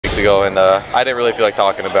weeks ago, and I didn't really feel like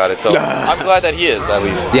talking about it. So I'm glad that he is, at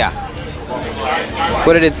least. Yeah.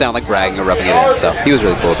 But it didn't sound like bragging or rubbing it in, so he was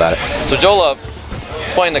really cool about it. So Joe Love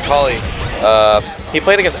playing Nikali. He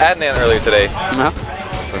played against Adnan earlier today.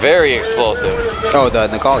 Very explosive. Oh, the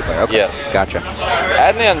Nikali player. Okay. Yes. Gotcha.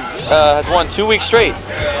 Adnan has won 2 weeks straight.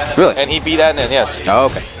 Really? And he beat Adnan, yes. Oh,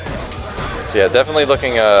 okay. So yeah, definitely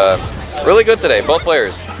looking really good today, both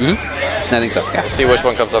players. I think so, yeah. We'll see which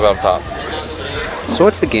one comes up on top. So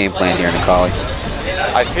what's the game plan here, Nikali?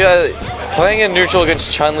 I feel playing in neutral against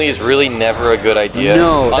Chun-Li is really never a good idea.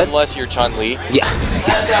 No. Unless you're Chun-Li. Yeah.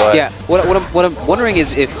 But yeah. What I'm wondering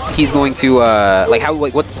is if he's going to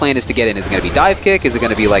what the plan is to get in. Is it going to be dive kick? Is it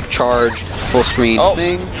going to be like charge, full screen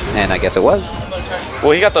thing? And I guess it was.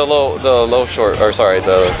 Well, he got the low strong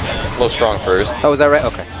first. Oh, is that right?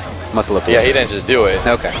 Okay. Must have looked. Yeah, he didn't just do it.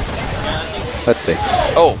 Okay. Let's see.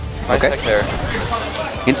 Oh, nice tech there.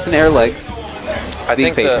 Instant air leg. I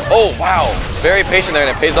think oh wow, very patient there,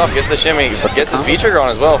 and it pays off. Gets the shimmy, gets his V trigger on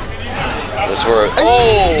as well. This where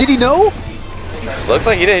did he know? Looked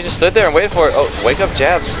like he did. He just stood there and waited for it. Oh, wake up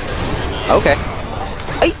jabs. Okay.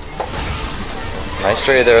 Nice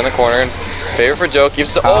trade there in the corner. Favor for Joe.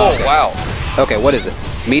 Keeps. Oh okay. Wow. Okay, what is it?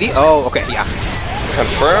 Meaty? Oh, okay, yeah.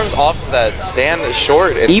 Confirms off of that stand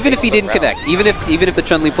short. Even if he didn't connect, even if the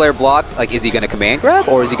Chun-Li player blocked, like, is he going to command grab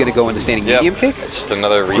or is he going to go into standing medium kick? It's just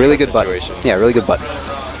another reset really good situation. Button. Yeah, really good button.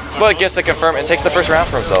 But gets the confirm and takes the first round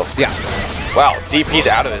for himself. Yeah. Wow, DP's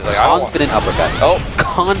out of it. Like, confident uppercut. Oh.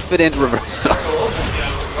 Confident reversal.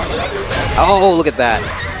 Oh, look at that.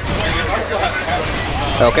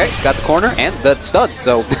 Okay, got the corner and the stun.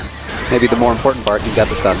 So maybe the more important part, he's got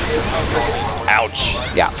the stun. Ouch.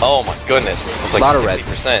 Yeah. Oh my goodness. It was like a lot 60%. Of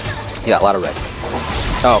red. Yeah, a lot of red.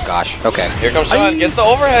 Oh gosh. Okay. Here comes Sean. Gets the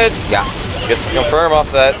overhead. Yeah. Gets the confirm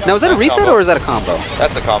off that. Now, is that a reset or is that a combo?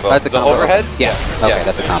 That's a combo. That's a combo. The overhead? Yeah. Okay,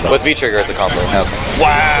 that's a combo. With V-trigger, it's a combo. Okay.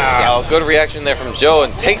 Wow. Yeah. Good reaction there from Joe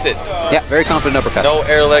and takes it. Yeah, very confident uppercut. No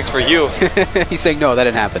air legs for you. He's saying, no, that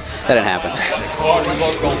didn't happen. That didn't happen.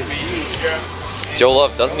 Joe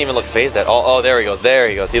Love doesn't even look phased at all. Oh, there he goes. There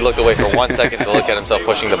he goes. He looked away for 1 second to look at himself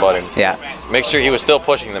pushing the buttons. Yeah. Make sure he was still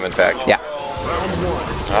pushing them, in fact. Yeah.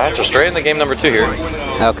 All right, so straight into game number 2 here.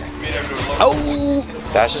 Okay. Oh!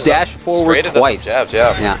 Dash forward twice. Jabs,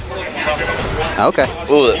 yeah. Yeah. Okay.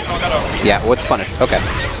 Ooh. Yeah, what's punished? Okay.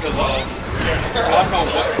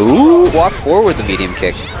 Ooh, walk forward the medium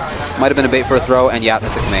kick. Might have been a bait for a throw, and yeah,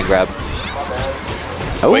 that's a command grab.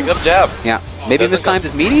 Oh. Wake up jab. Yeah. Maybe this time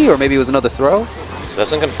is meaty, or maybe it was another throw.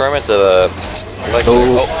 Doesn't confirm it to the... Like,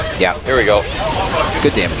 oh, yeah. Here we go.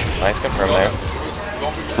 Good damage. Nice confirm there.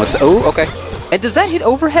 What's oh, okay. And does that hit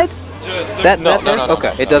overhead? No.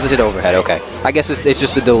 Okay, it doesn't hit overhead. Okay. I guess it's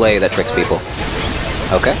just a delay that tricks people.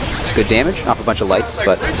 Okay. Good damage off a bunch of lights,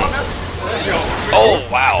 but... Oh,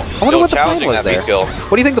 wow. I wonder what the plan was there. What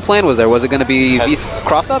do you think the plan was there? Was it going to be V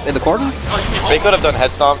cross-up in the corner? They could have done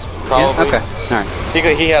head stomps, probably. Yeah? Okay, all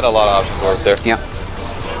right. He had a lot of options to work there. Yeah.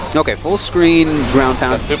 Okay, full screen ground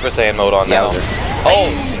pound. That's Super Saiyan mode on now.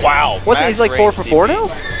 Oh, wow. What's it? He's like 4 for 4 now?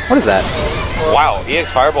 What is that? Wow,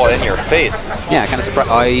 EX Fireball in your face. Yeah, kind of surprised.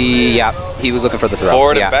 Oh, yeah, he was looking for the throw.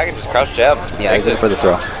 Forward and back and just crouch jab. Yeah, he was looking for the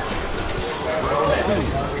throw.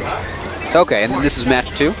 Okay, and this is match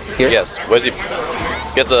 2 here? Yes, Wizzy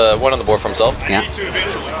gets a 1 on the board for himself. Yeah.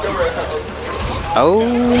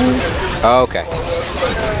 Oh, okay.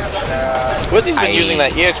 Wizzy's been using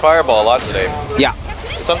that EX Fireball a lot today. Yeah.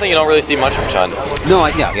 It's something you don't really see much from Chun. No,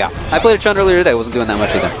 yeah. I played a Chun earlier today. Wasn't doing that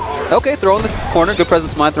much either. Okay, throw in the corner. Good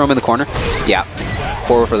presence of mind. Throw him in the corner. Yeah.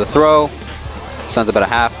 Forward for the throw. Sun's about a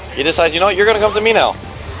half. He decides, you know what, you're going to come to me now.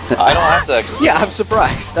 I don't have to execute. Yeah, I'm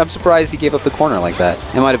surprised. I'm surprised he gave up the corner like that.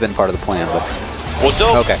 It might have been part of the plan, but... Well,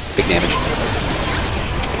 Joe... Okay, big damage.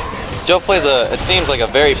 Joe plays it seems like a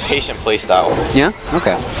very patient play style. Yeah?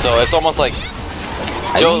 Okay. So it's almost like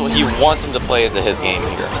Joe, he wants him to play into his game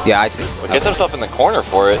here. Yeah, I see. But gets himself in the corner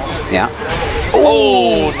for it. Yeah.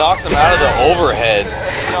 Oh, knocks him out of the overhead.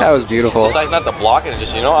 That was beautiful. Decides not to block it and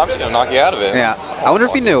just, you know, I'm just going to knock you out of it. Yeah. I wonder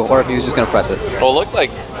if he knew or if he was just going to press it. Well, it looks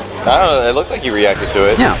like... I don't know, it looks like he reacted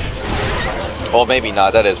to it. Yeah. Well, maybe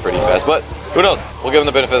not. That is pretty fast. But who knows? We'll give him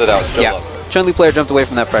the benefit of the doubt. It's Joe Love. Chun-Li player jumped away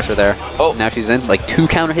from that pressure there. Oh. Now she's in. Like 2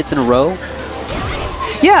 counter hits in a row.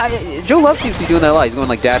 Yeah, Joe Love seems to be doing that a lot. He's going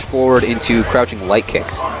like dash forward into crouching light kick.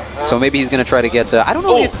 So maybe he's going to try to get... I don't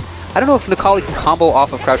know if Nikali can combo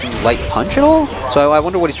off of crouching light punch at all. So I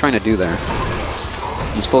wonder what he's trying to do there.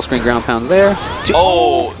 His full screen ground pounds there.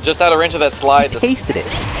 Oh, just out of range of that slide. He tasted it.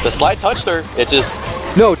 The slide touched her. It just...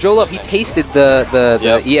 No, Joe Love, he tasted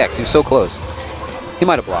the EX. He was so close. He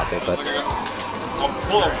might have blocked it, but...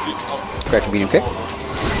 Crouching medium kick.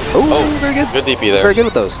 Oh, very good. Good DP there. Very good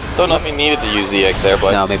with those. Don't know if he needed to use the X there,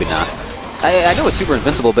 but... No, maybe not. I know it's super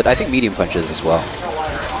invincible, but I think medium punches as well.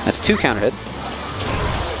 That's 2 counter hits.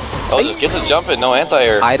 Oh, just gets a jump in, no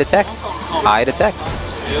anti-air. I detect. I detect.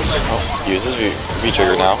 Oh, uses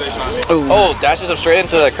V-trigger now. Ooh. Oh, dashes up straight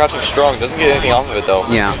into the crouching strong. Doesn't get anything off of it, though.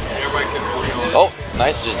 Yeah. Oh,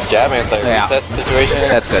 nice just jab anti. Yeah. Resets the situation.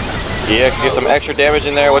 That's good. EX gets some extra damage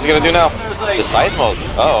in there. What's he going to do now? Just seismos.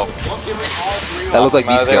 Uh-oh. That looked like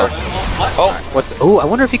V-skill. Oh. What's the, oh, I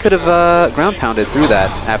wonder if he could have ground pounded through that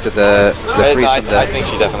after the freeze I from the... think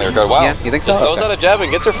she definitely recovered. Wow. Yeah, you think so? Just throws out a jab and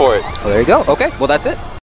gets her for it. Well, there you go. Okay, well, that's it.